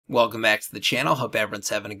Welcome back to the channel. Hope everyone's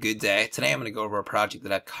having a good day. Today I'm going to go over a project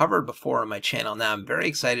that I've covered before on my channel. Now I'm very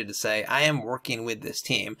excited to say I am working with this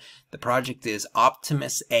team. The project is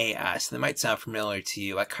OPTIMUS AI, so they might sound familiar to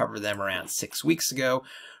you. I covered them around 6 weeks ago.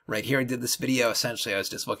 Right here I did this video. Essentially I was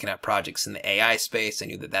just looking at projects in the AI space. I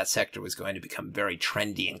knew that that sector was going to become very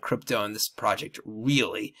trendy in crypto, and this project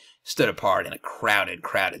really stood apart in a crowded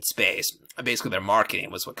space. Basically their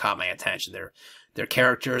marketing was what caught my attention. Their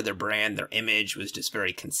character, their brand, their image was just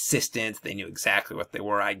very consistent. They knew exactly what they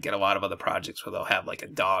were. I get a lot of other projects where they'll have like a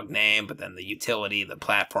dog name, but then the utility, the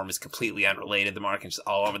platform is completely unrelated. The marketing's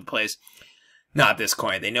all over the place. Not this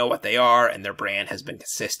coin. They know what they are, and their brand has been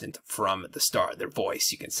consistent from the start. Their voice,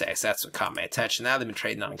 you can say. So that's what caught my attention. Now they've been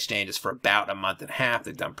trading on exchanges for about a month and a half.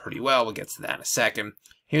 They've done pretty well. We'll get to that in a second.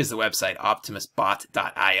 Here's the website,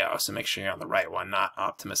 optimusbot.io. So make sure you're on the right one, not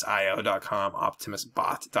optimusio.com,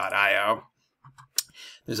 optimusbot.io.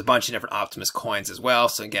 There's a bunch of different Optimus coins as well.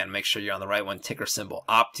 So again, make sure you're on the right one. Ticker symbol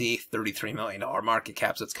OPTI, $33 million market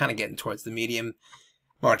cap. So it's kind of getting towards the medium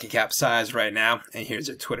market cap size right now. And here's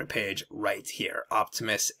their Twitter page right here,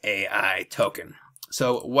 OPTIMUS AI token.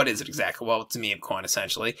 So what is it exactly? Well, it's a meme coin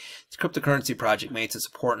essentially. It's a cryptocurrency project made to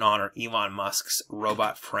support and honor Elon Musk's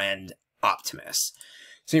robot friend Optimus.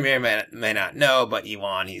 So you may or may not know, but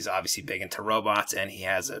Elon, he's obviously big into robots, and he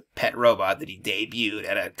has a pet robot that he debuted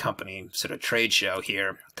at a company sort of trade show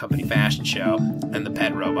here, company fashion show, and the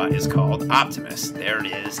pet robot is called Optimus. There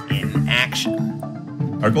it is in action.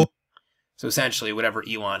 So essentially, whatever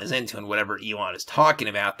Elon is into and whatever Elon is talking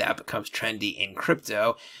about, that becomes trendy in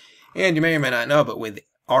crypto. And you may or may not know, but with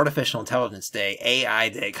Artificial Intelligence Day, AI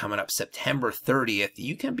Day, coming up September 30th,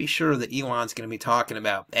 you can be sure that Elon's going to be talking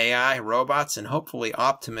about AI, robots, and hopefully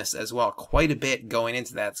Optimus as well. Quite a bit going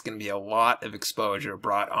into that. It's going to be a lot of exposure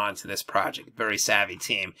brought onto this project. Very savvy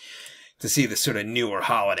team to see the sort of newer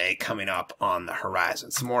holiday coming up on the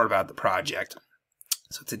horizon. Some more about the project.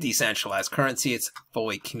 So it's a decentralized currency. It's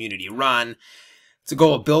fully community run. It's a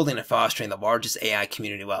goal of building and fostering the largest AI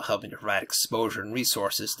community while helping to provide exposure and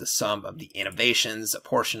resources to some of the innovations. A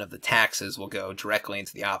portion of the taxes will go directly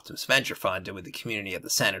into the Optimus Venture Fund, and with the community at the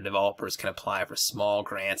center, developers can apply for small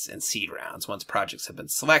grants and seed rounds. Once projects have been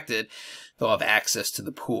selected, they'll have access to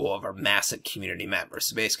the pool of our massive community members.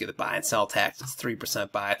 So basically the buy and sell tax is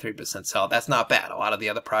 3% buy, 3% sell. That's not bad. A lot of the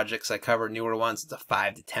other projects I cover, newer ones, it's a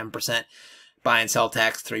 5 to 10%. Buy and sell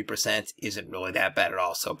tax, 3%, isn't really that bad at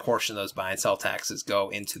all. So a portion of those buy and sell taxes go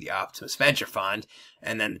into the Optimus Venture Fund,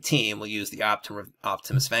 and then the team will use the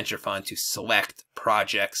Optimus Venture Fund to select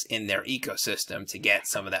projects in their ecosystem to get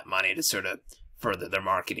some of that money to sort of further their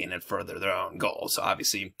marketing and further their own goals. So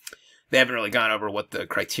obviously, they haven't really gone over what the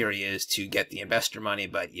criteria is to get the investor money,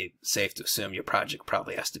 but it's safe to assume your project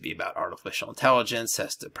probably has to be about artificial intelligence,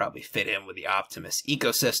 has to probably fit in with the Optimus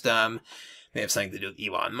ecosystem. They have something to do with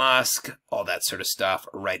Elon Musk, all that sort of stuff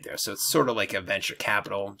right there. So it's sort of like a venture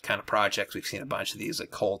capital kind of project. We've seen a bunch of these,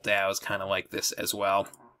 like Colt DAO is kind of like this as well.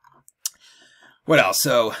 What else?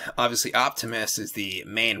 So obviously Optimus is the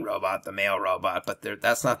main robot, the male robot, but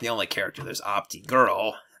that's not the only character. There's Opti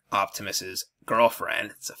Girl, Optimus's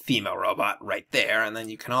girlfriend. It's a female robot right there. And then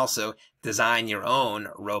you can also design your own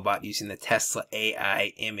robot using the Tesla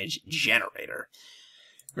AI image generator.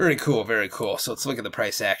 Very cool, very cool. So let's look at the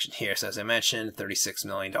price action here. So as I mentioned, $36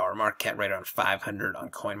 million market cap, right around 500 on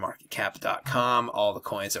coinmarketcap.com. All the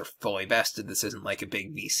coins are fully vested. This isn't like a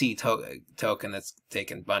big VC token that's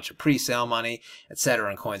taking a bunch of pre-sale money, etc.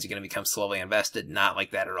 And coins are going to become slowly invested. Not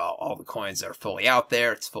like that at all. All the coins are fully out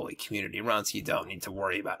there. It's fully community run, so you don't need to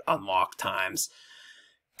worry about unlock times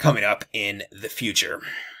coming up in the future.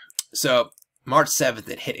 So March 7th,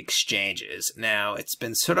 it hit exchanges. Now, it's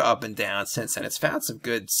been sort of up and down since then. It's found some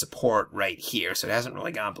good support right here, so it hasn't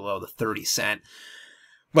really gone below the 30-cent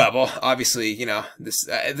level. Obviously, you know,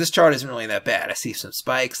 this chart isn't really that bad. I see some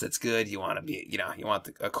spikes. That's good. You want to be, you know, you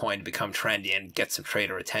want a coin to become trendy and get some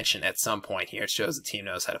trader attention at some point here. It shows the team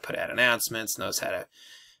knows how to put out announcements, knows how to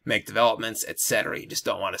make developments, etc. You just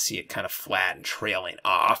don't want to see it kind of flat and trailing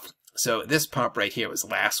off. So this pump right here was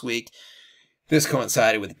last week. This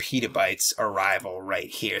coincided with Petabyte's arrival right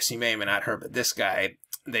here. So you may or may not heard, but this guy,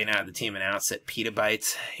 the team announced that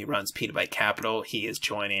Petabyte, he runs Petabyte Capital. He is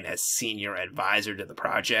joining as senior advisor to the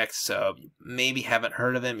project. So maybe haven't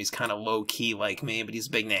heard of him. He's kind of low-key like me, but he's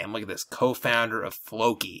a big name. Look at this, co-founder of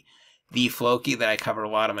Floki. The Floki that I cover a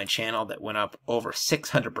lot on my channel that went up over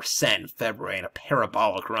 600% in February in a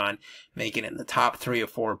parabolic run, making it in the top 3 or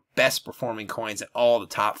 4 best performing coins in all the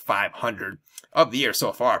top 500 of the year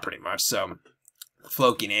so far, pretty much. So the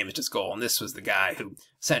Floki name is just gold, and this was the guy who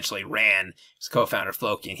essentially ran, his co-founder of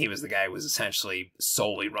Floki, and he was the guy who was essentially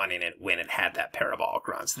solely running it when it had that parabolic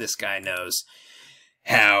run. So this guy knows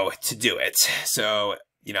how to do it. So,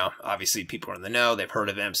 you know, obviously people are in the know, they've heard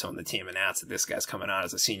of him. So when the team announced that this guy's coming on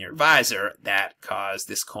as a senior advisor, that caused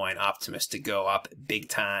this coin Optimus to go up big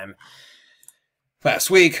time last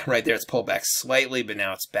week. Right there, it's pulled back slightly, but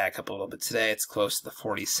now it's back up a little bit today. It's close to the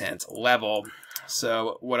 40-cent level.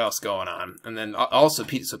 So what else going on? And then also,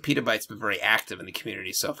 Petabyte's been very active in the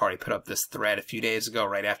community so far. He put up this thread a few days ago,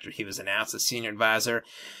 right after he was announced as senior advisor.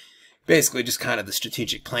 Basically just kind of the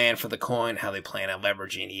strategic plan for the coin, how they plan on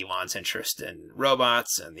leveraging Elon's interest in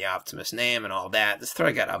robots and the Optimus name and all that. This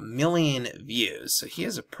thread got 1 million views, so he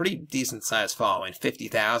has a pretty decent sized following.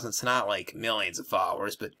 50,000, it's not like millions of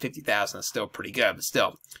followers, but 50,000 is still pretty good. But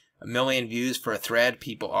still, 1 million views for a thread,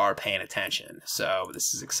 people are paying attention. So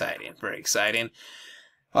this is exciting, very exciting.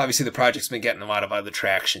 Obviously the project's been getting a lot of other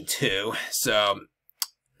traction too. So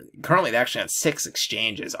currently, they actually on 6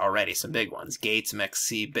 exchanges already, some big ones. Gates,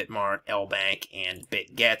 MXC, Bitmart, LBank, and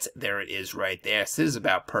BitGet. There it is right there. So this is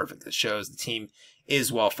about perfect. It shows the team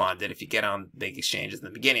is well funded. If you get on big exchanges in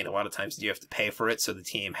the beginning, a lot of times you have to pay for it. So the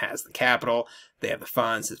team has the capital. They have the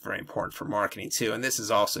funds. It's very important for marketing too. And this is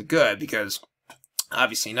also good because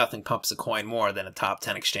obviously nothing pumps a coin more than a top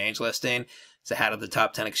 10 exchange listing. So how do the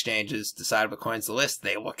top 10 exchanges decide what coins to list?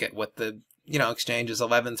 They look at what the exchanges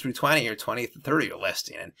 11 through 20 or 20 to 30 are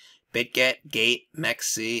listing. And BitGet, Gate,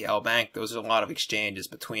 MXC, LBank, those are a lot of exchanges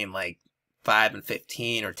between like 5 and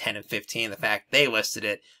 15 or 10 and 15. The fact they listed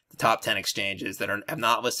it, the top 10 exchanges that have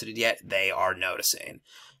not listed it yet, they are noticing.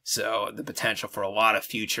 So the potential for a lot of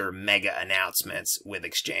future mega announcements with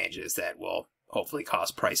exchanges that will hopefully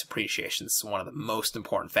cause price appreciation. This is one of the most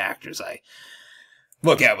important factors I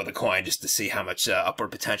look at with a coin, just to see how much upward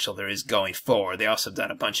potential there is going forward. They also have done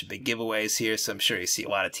a bunch of big giveaways here, so I'm sure you see a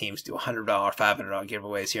lot of teams do $100, $500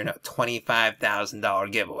 giveaways here. No, $25,000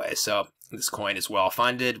 giveaways. So this coin is well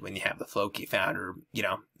funded. When you have the Floki founder,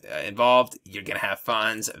 involved, you're going to have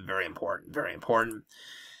funds. Very important, very important.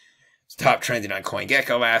 It's top trending on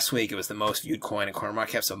CoinGecko last week. It was the most viewed coin on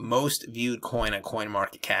CoinMarketCap. So most viewed coin on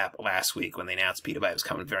CoinMarketCap last week when they announced Petabyte was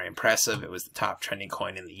coming. Very impressive. It was the top trending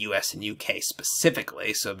coin in the US and UK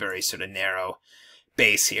specifically. So very sort of narrow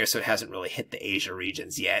base here. So it hasn't really hit the Asia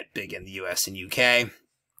regions yet. Big in the US and UK.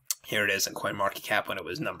 Here it is on CoinMarketCap when it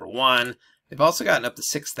was #1. They've also gotten up to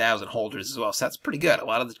 6,000 holders as well. So that's pretty good. A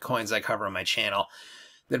lot of the coins I cover on my channel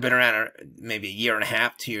that have been around maybe a year and a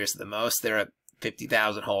half, 2 years at the most, they're at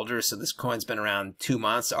 50,000 holders. So this coin's been around 2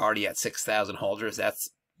 months, already at 6,000 holders. That's,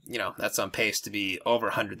 that's on pace to be over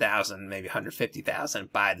 100,000, maybe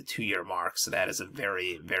 150,000 by the 2-year mark. So that is a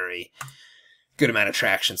very, very good amount of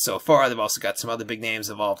traction so far. They've also got some other big names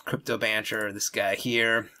involved. Crypto Banter, this guy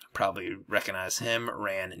here, probably recognize him.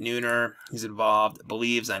 Ran Nooner, he's involved.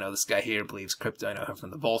 Believes, I know this guy here, Believes Crypto. I know him from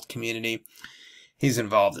the Volt community. He's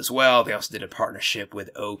involved as well. They also did a partnership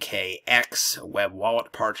with OKX, a web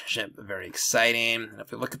wallet partnership. Very exciting. And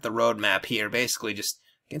if you look at the roadmap here, basically just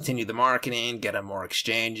continue the marketing, get on more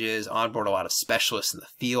exchanges, onboard a lot of specialists in the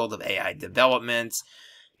field of AI development,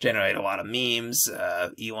 generate a lot of memes,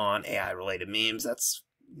 Elon AI-related memes. That's,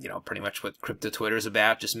 pretty much what crypto Twitter is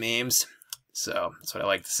about, just memes. So that's what I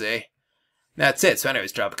like to see. That's it. So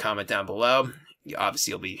anyways, drop a comment down below. Obviously,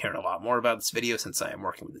 you'll be hearing a lot more about this video since I am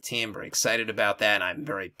working with the team. Very excited about that, and I'm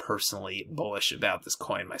very personally bullish about this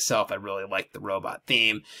coin myself. I really like the robot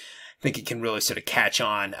theme. I think it can really sort of catch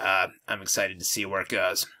on. I'm excited to see where it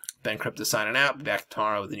goes. Ben Crypto signing out. Be back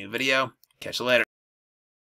tomorrow with a new video. Catch you later.